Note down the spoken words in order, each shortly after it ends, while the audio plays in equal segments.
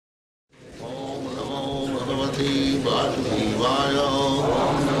Bhagavate Vasudevaya.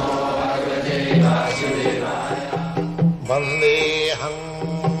 Vandeham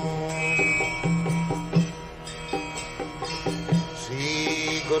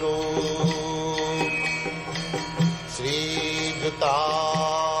Sri Guru Sri Juta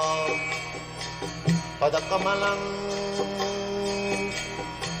Padakamalam.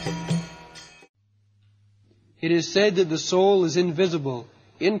 It is said that the soul is invisible,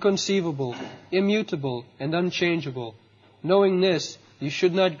 inconceivable, immutable, and unchangeable. Knowing this, you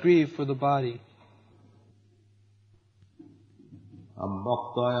should not grieve for the body.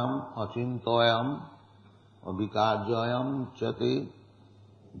 Abhaktoyam achintoyam abhikarjoyam chati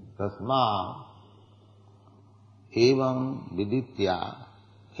tasma evam viditya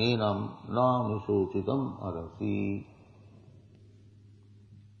enam na nusuchitam arasi.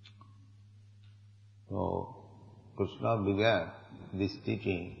 So, Krishna began this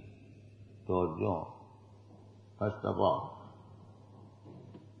teaching to Arjuna. First of all,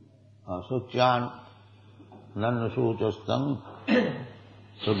 Suchyan Nannusuchastam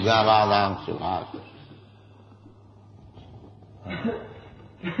Sugyavadang Subhat.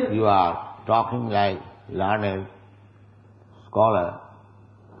 You are talking like learned scholar,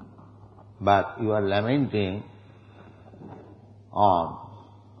 but you are lamenting on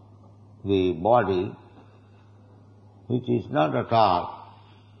the body which is not at all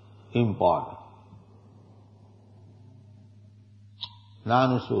important.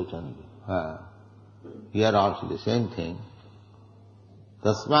 Nanusuchanti. Here also the same thing.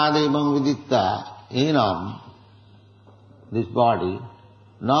 Tasmadevam viditta enam, this body,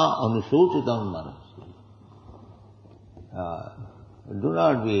 na anusuchitam manasi. Do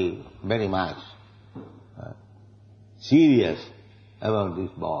not be very much serious about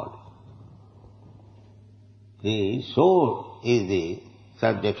this body. The soul is the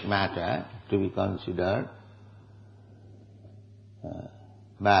subject matter to be considered,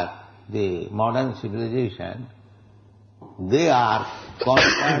 but the modern civilization, they are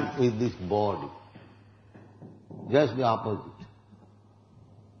concerned with this body. Just the opposite.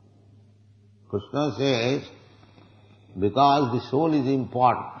 Krishna says, because the soul is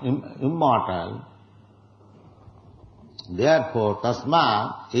immortal, therefore,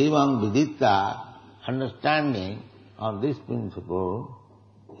 tasma evam viditta, understanding on this principle,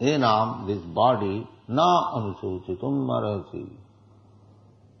 enam, this body, na anusuchitum marasi.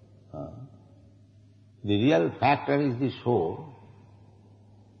 The real factor is the soul.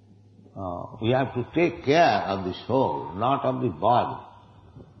 We have to take care of the soul, not of the body.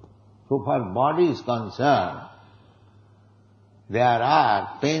 So far body is concerned, there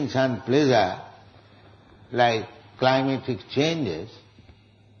are pains and pleasure like climatic changes,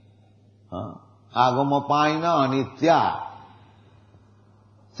 agamapaina anitya.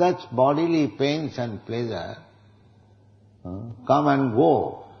 Such bodily pains and pleasure come and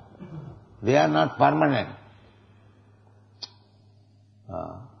go. They are not permanent.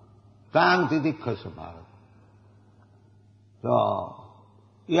 Titikkhasabhava. So,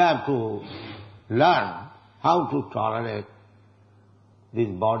 you have to learn how to tolerate these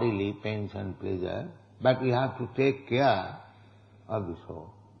bodily pains and pleasure, but you have to take care of the soul.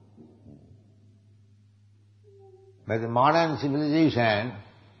 But the modern civilization,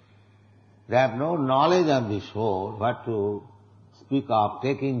 they have no knowledge of the soul, what to speak of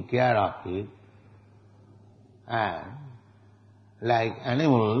taking care of it, and like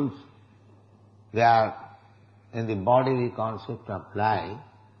animals, they are in the bodily concept of life,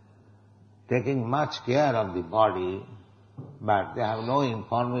 taking much care of the body, but they have no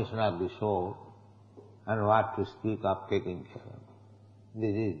information of the soul and what to speak of taking care of.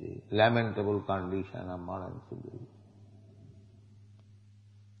 This is the lamentable condition of modern civilization.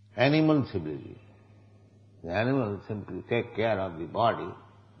 Animal civilization. The animal simply take care of the body,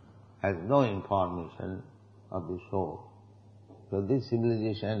 has no information of the soul. So this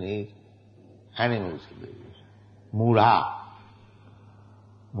civilization is animal civilization. Mudha.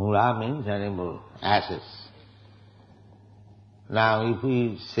 Mudha means animal, asses. Now if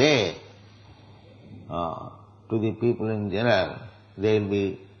we say to the people in general, they will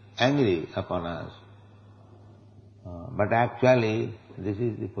be angry upon us. But actually, this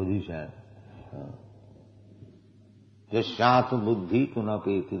is the position. Jasyatu buddhi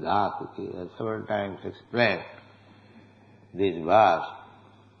kunapeti dhatuke. Several times explained this verse.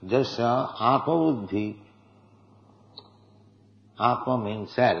 Jasya atma buddhi. Atma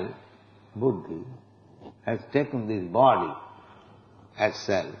means self. Buddhi has taken this body as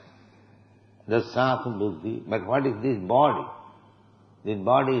self. Jasyatu buddhi. But what is this body? This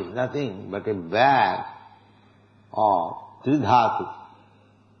body is nothing but a bag of tridhatu,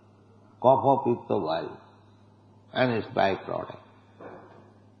 kapha, pitta, vaya. and its byproduct.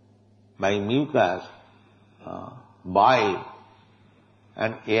 By mucus, bile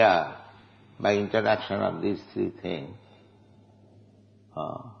and air, by interaction of these three things,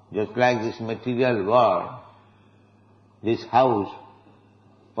 just like this material world, this house,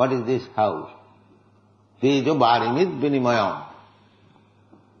 what is this house? Tejo Varimit Vinimayam.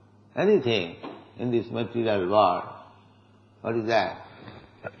 Anything in this material world, what is that?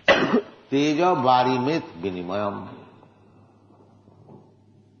 Tejo Varimit Vinimayam.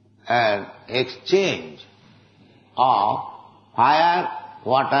 An exchange of fire,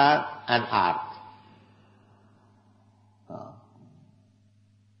 water and earth.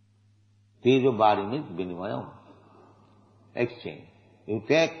 Tejo Varimit Vinimayam. Exchange. You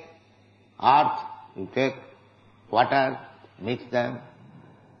take earth, you take water, mix them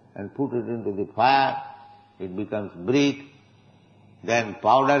and put it into the fire, it becomes brick, then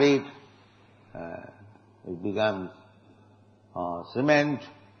powder it, it becomes cement,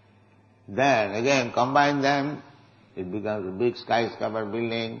 then again combine them, it becomes a big skyscraper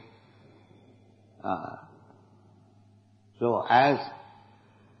building. So as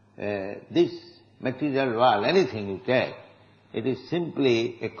this material world, anything you take, it is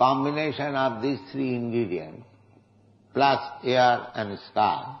simply a combination of these three ingredients, plus air and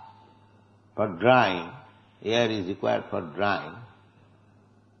sky. For drying, air is required for drying.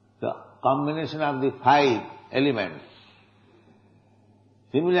 The combination of the 5 elements.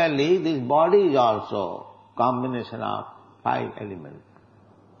 Similarly, this body is also combination of 5 elements.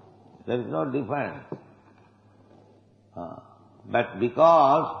 There is no difference. But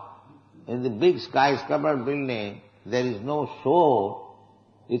because in the big skyscraper building there is no soul,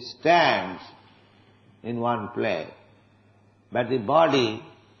 it stands in one place. But the body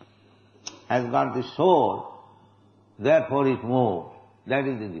has got the soul, therefore it moves. That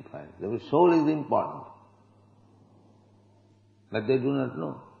is the difference. The soul is important. But they do not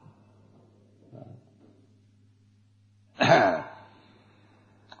know.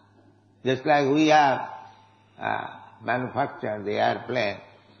 Just like we have manufactured the airplane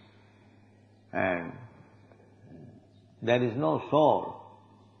and there is no soul.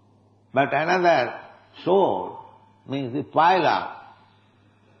 But another soul means the pilot.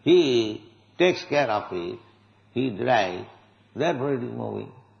 He takes care of it, he drives, therefore it is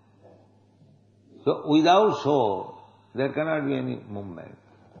moving. So without soul, there cannot be any movement.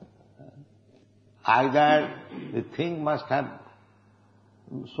 Either the thing must have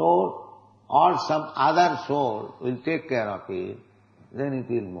soul or some other soul will take care of it, then it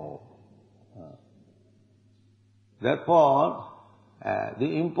will move. Therefore, the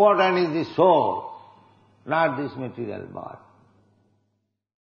important is the soul, not this material body.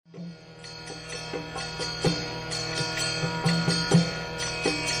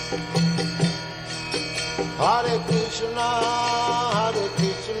 Hare Krishna,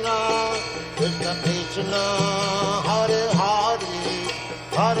 Krishna Krishna,